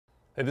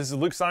Hey, this is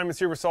Luke Simons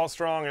here with Salt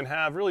Strong, and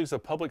have really just a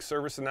public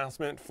service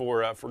announcement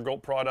for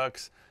Gulp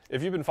products.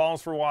 If you've been following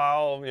us for a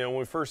while, when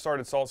we first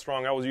started Salt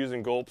Strong, I was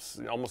using Gulps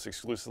almost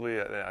exclusively.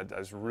 I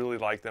just really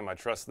like them. I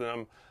trust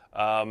them.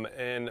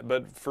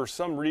 But for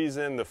some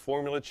reason, the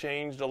formula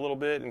changed a little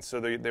bit, and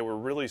so they were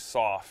really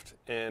soft,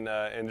 and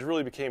it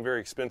really became very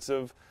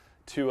expensive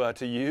to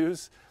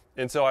use.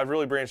 And so I've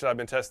really branched out. I've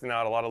been testing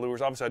out a lot of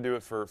lures. Obviously, I do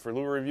it for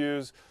lure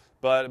reviews,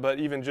 but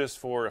even just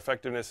for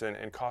effectiveness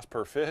and cost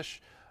per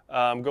fish.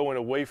 Going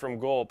away from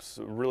Gulps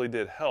really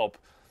did help.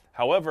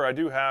 However, I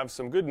do have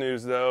some good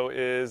news though,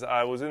 is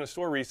I was in a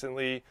store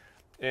recently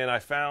and I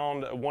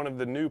found one of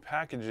the new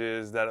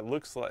packages that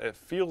it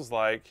feels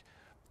like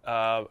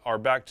are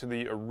back to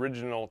the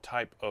original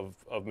type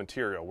of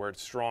material, where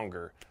it's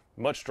stronger,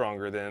 much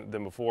stronger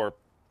than before.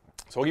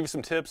 So I'll give you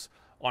some tips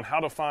on how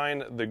to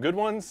find the good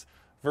ones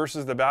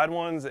versus the bad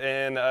ones.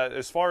 And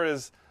as far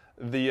as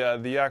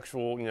the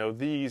actual,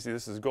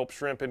 this is Gulp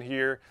shrimp in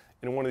here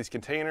in one of these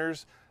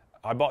containers.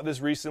 I bought this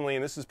recently,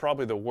 and this is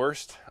probably the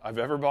worst I've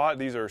ever bought.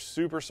 These are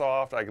super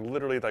soft.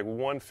 Literally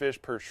one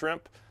fish per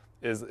shrimp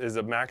is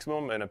a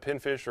maximum, and a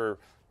pinfish or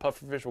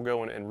pufferfish will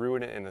go and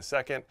ruin it in a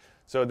second.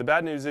 So the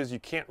bad news is you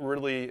can't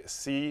really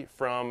see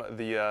from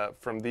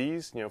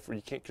these. You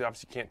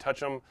obviously can't touch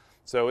them.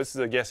 So this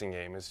is a guessing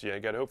game. You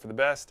got to hope for the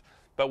best.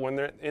 But when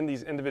they're in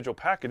these individual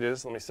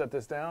packages, let me set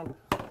this down.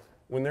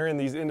 When they're in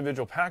these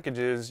individual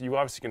packages, you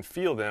obviously can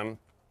feel them.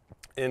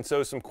 And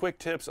so some quick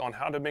tips on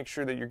how to make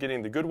sure that you're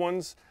getting the good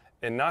ones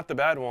and not the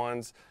bad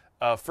ones.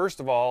 First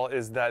of all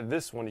is that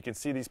this one, you can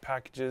see these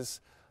packages,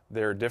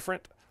 they're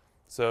different.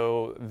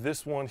 So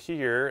this one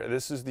here,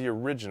 this is the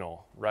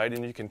original, right?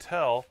 And you can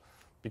tell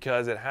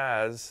because it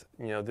has,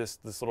 this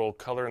little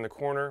color in the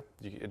corner.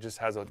 It just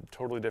has a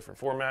totally different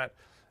format.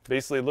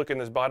 Basically, look in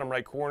this bottom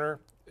right corner.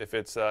 If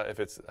it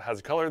has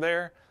a color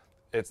there,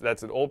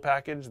 that's an old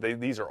package.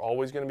 These are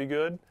always going to be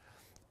good.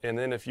 And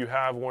then if you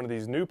have one of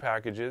these new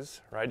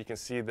packages, right, you can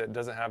see that it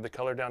doesn't have the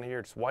color down here.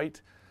 It's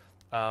white.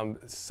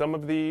 Some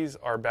of these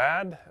are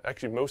bad.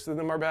 Actually, most of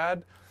them are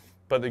bad.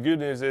 But the good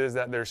news is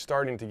that they're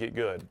starting to get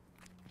good.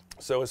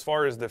 So as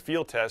far as the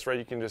feel test, right,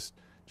 you can just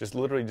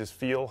literally just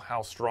feel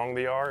how strong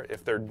they are.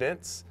 If they're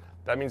dense,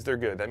 that means they're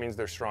good. That means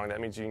they're strong.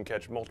 That means you can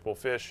catch multiple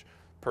fish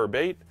per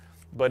bait.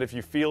 But if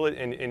you feel it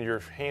and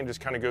your hand just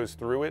kind of goes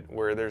through it,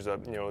 where there's a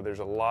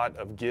lot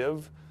of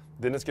give,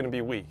 then it's going to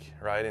be weak,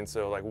 right? And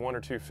so like one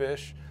or two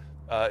fish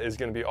is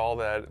going to be all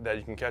that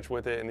you can catch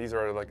with it, and these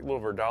are like a little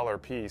over $1 a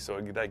piece,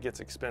 so that gets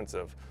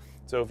expensive.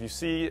 So if you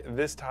see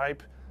this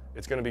type,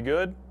 it's going to be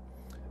good,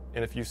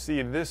 and if you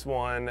see this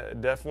one,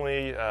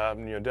 definitely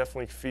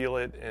definitely feel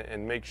it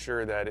and make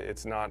sure that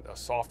it's not a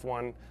soft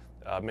one.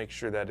 Make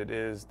sure that it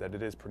is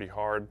pretty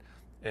hard,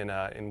 and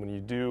when you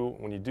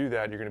do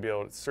that, you're going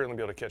to certainly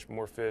be able to catch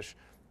more fish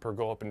per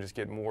gulp and just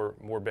get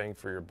more bang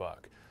for your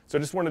buck. So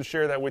I just wanted to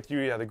share that with you.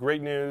 Yeah, the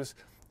great news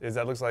is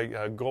that looks like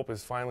Gulp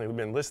has finally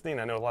been listening.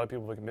 I know a lot of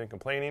people have been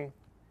complaining.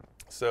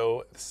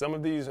 So some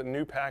of these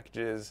new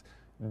packages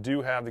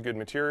do have the good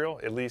material,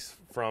 at least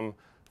from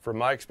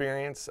my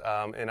experience.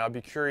 And I'll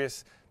be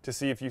curious to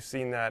see if you've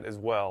seen that as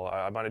well.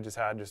 I might have just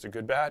had a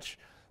good batch,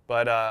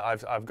 but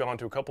I've gone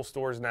to a couple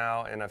stores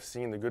now and I've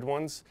seen the good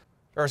ones.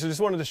 All right, so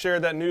just wanted to share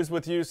that news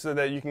with you so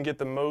that you can get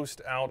the most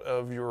out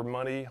of your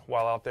money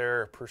while out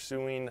there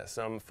pursuing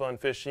some fun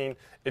fishing.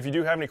 If you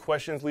do have any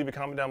questions, leave a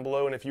comment down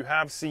below. And if you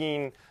have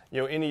seen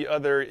any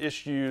other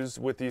issues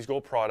with these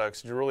Gulp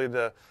products, really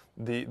the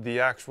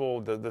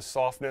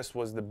softness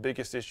was the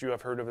biggest issue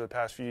I've heard over the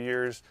past few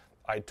years.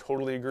 I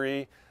totally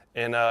agree.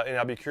 And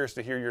I'll be curious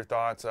to hear your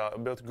thoughts,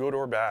 both good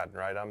or bad,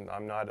 right?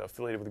 I'm not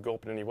affiliated with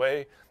Gulp in any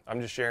way. I'm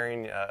just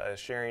sharing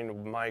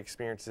my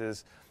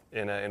experiences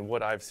and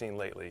what I've seen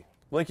lately.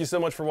 Thank you so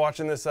much for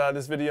watching this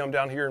video. I'm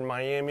down here in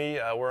Miami.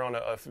 We're on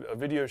a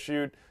video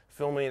shoot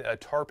filming a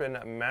tarpon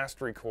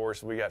mastery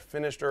course. We got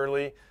finished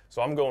early,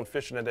 so I'm going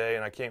fishing today,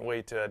 and I can't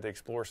wait to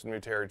explore some new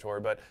territory.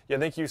 But yeah,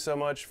 thank you so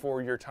much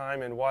for your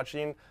time and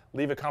watching.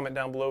 Leave a comment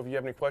down below if you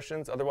have any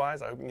questions.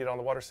 Otherwise, I hope you can get on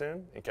the water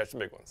soon and catch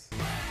some big ones.